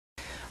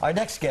Our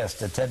next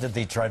guest attended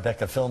the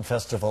Tribeca Film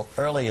Festival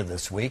earlier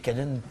this week, and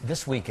in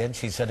this weekend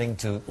she's heading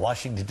to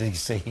Washington,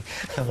 D.C.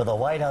 for the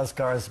White House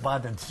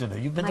Correspondents' Dinner.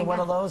 You've been to one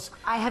of those?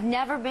 I have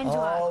never been to a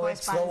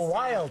Correspondents' Dinner. Oh, it's the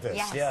wildest.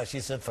 Yes. Yeah,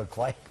 she said for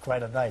quite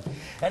a night.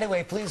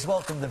 Anyway, please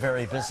welcome the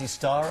very busy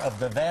star of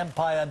the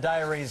Vampire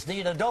Diaries,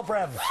 Nina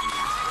Dobrev.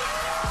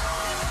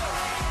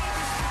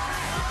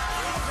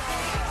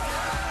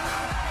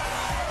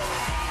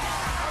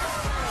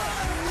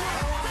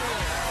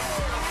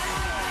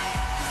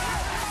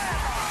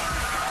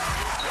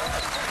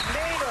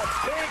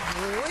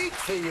 Week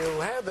for you,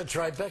 huh? The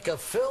Tribeca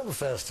Film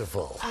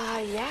Festival.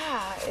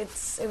 Yeah,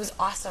 it was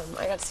awesome.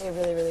 I got to see a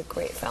really, really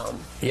great film.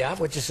 Yeah,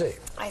 what'd you see?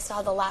 I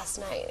saw The Last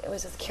Night. It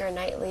was with Keira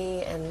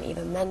Knightley and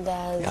Eva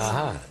Mendes,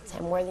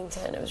 Sam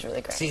Worthington. It was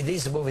really great. See,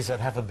 these are movies that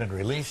haven't been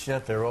released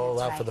yet. They're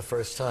all out for the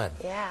first time.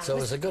 Yeah. So it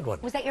was a good one.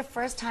 Was that your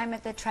first time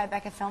at the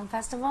Tribeca Film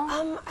Festival?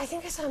 I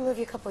think I saw a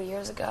movie a couple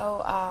years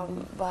ago,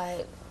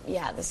 but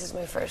yeah, this is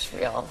my first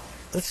real.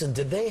 Listen,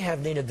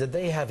 Nina, did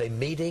they have a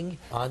meeting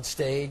on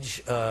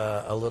stage,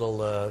 a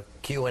little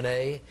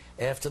Q&A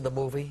after the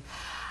movie?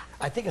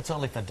 I think it's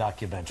only for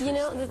documentaries. You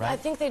know, right? I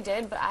think they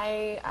did, but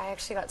I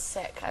actually got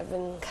sick. I've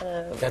been kind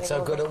of... That's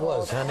how good it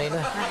was, huh, Nina?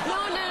 No.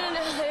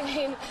 I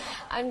mean,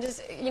 I'm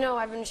just, you know,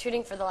 I've been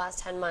shooting for the last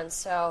 10 months,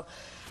 so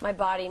my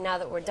body, now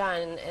that we're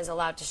done, is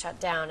allowed to shut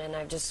down, and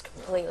I've just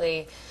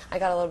completely... I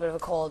got a little bit of a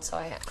cold, so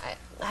I haven't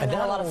had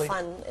a lot of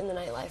fun in the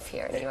nightlife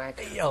here in New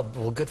York. Yeah,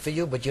 well, good for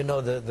you, but you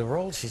know, the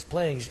role she's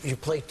playing, you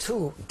play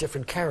two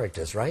different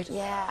characters, right?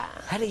 Yeah.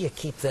 How do you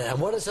keep that? And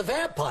what is a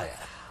vampire?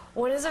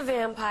 One is a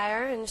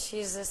vampire, and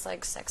she's this,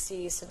 like,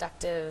 sexy,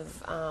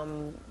 seductive,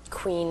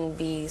 queen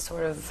bee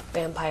sort of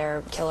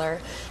vampire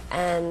killer,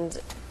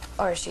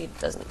 or she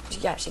doesn't,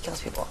 yeah, she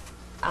kills people,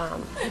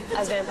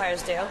 as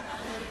vampires do.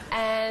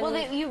 And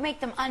well, you make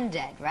them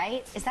undead,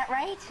 right? Is that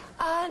right?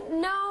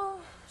 No.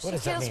 What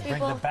does that mean?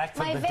 Bring them back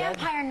from My the dead?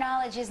 vampire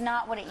knowledge is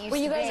not what it used to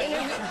you be.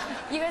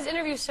 guys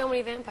interview so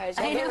many vampires.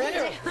 I know.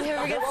 You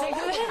ever get sick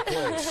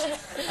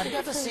of it? I've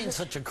never seen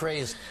such a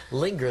craze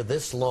linger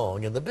this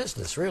long in the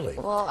business, really.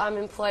 Well, I'm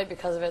employed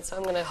because of it, so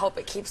I'm going to hope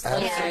it keeps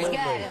going. Yeah, it's good.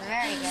 It's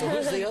very good. So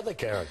who's the other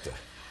character?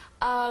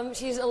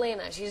 She's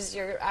Elena. She's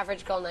your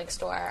average girl next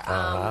door.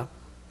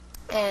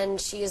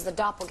 And she is the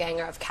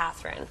doppelganger of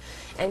Catherine.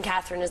 And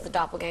Catherine is the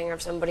doppelganger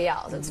of somebody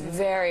else. It's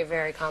very,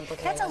 very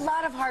complicated. That's a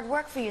lot of hard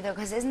work for you, though,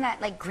 because isn't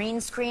that like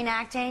green screen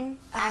acting?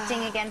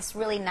 Acting against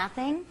really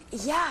nothing?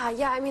 Yeah.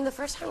 I mean, the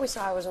first time we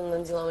saw it was when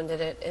Lindsay Lohan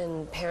did it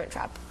in Parent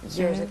Trap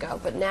years ago.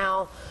 But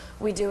now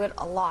we do it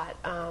a lot.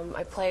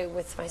 I play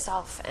with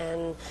myself,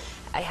 and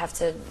I have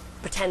to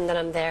pretend that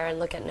I'm there and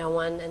look at no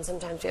one, and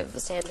sometimes we have to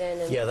stand in.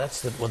 And Yeah,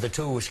 that's when the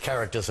two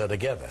characters are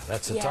together.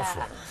 That's a tough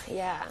one.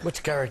 Yeah.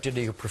 Which character do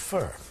you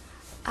prefer?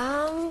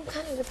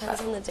 Kind of depends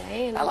on the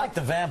day. And I like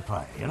the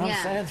vampire, you know what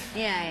I'm saying?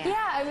 Yeah.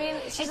 Yeah, I mean,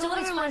 she's It's a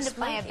little fun to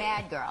play a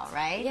bad girl,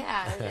 right?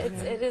 Yeah,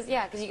 it is,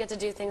 yeah, because you get to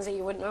do things that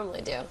you wouldn't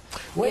normally do.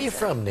 Where are you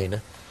from,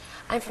 Nina?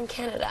 I'm from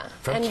Canada.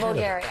 From and Canada.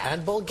 Bulgaria.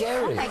 And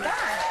Bulgaria. Oh, my God.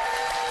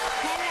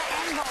 Canada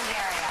and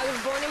Bulgaria. I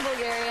was born in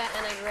Bulgaria,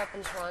 and I grew up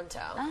in Toronto.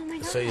 Oh, my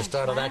God. So you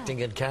started acting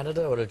in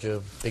Canada, or did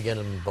you begin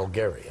in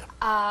Bulgaria?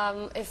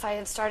 If I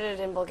had started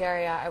in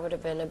Bulgaria, I would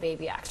have been a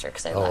baby actor,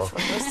 because I left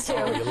when I was 2.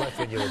 Oh, you left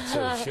when you were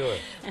 2, sure.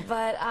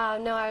 But,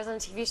 no, I was on a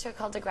TV show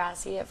called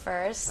Degrassi at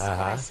first,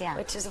 Yeah.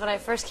 which is when I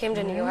first came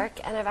to New York,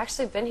 and I've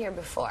actually been here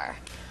before.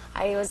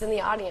 I was in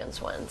the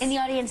audience once. In the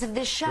audience of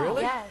this show?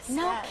 Really? Yes.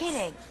 No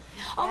kidding.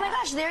 Oh, my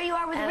gosh, there you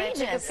are with And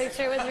Regis. I took a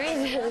picture with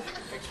Regis.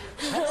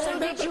 So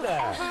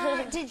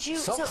did you ever,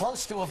 So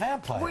close to a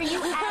vampire. Were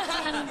you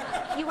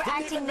acting, you were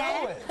acting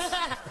then?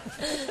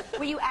 It.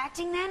 Were you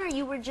acting then, or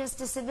you were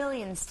just a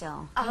civilian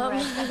still? You were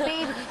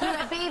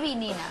a baby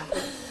Nina.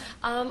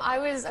 I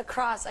was a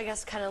cross, I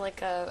guess, kind of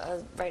like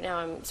right now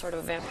I'm sort of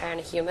a vampire and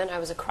a human. I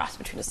was a cross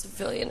between a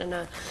civilian and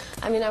I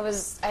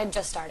had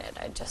just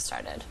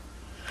started.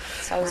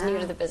 So I was new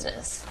to the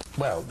business.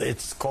 Well,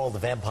 it's called the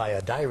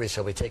Vampire Diaries.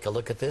 Shall we take a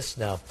look at this?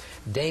 Now,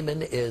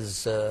 Damon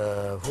is...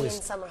 who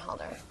is...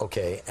 Somerhalder.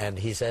 Okay, and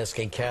he's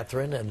asking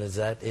Catherine, and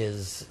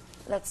That's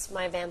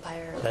my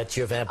vampire. That's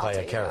your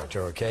vampire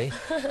character, okay?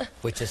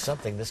 Which is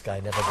something this guy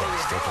never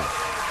does, does he?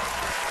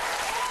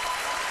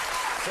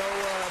 So,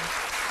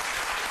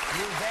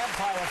 you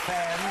vampire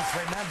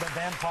fans, remember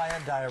Vampire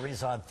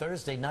Diaries on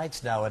Thursday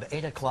nights now at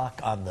 8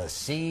 o'clock on the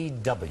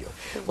CW.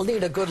 Well,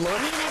 Nina, good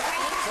luck. Nina,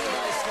 So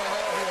nice to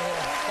have you here.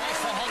 Thanks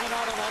for hanging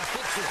out on that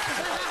picture.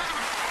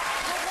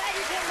 I'm glad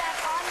you came back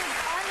on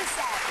the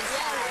set.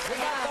 We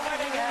got the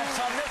wedding hats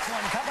on this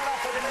one. Coming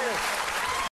up in a minute.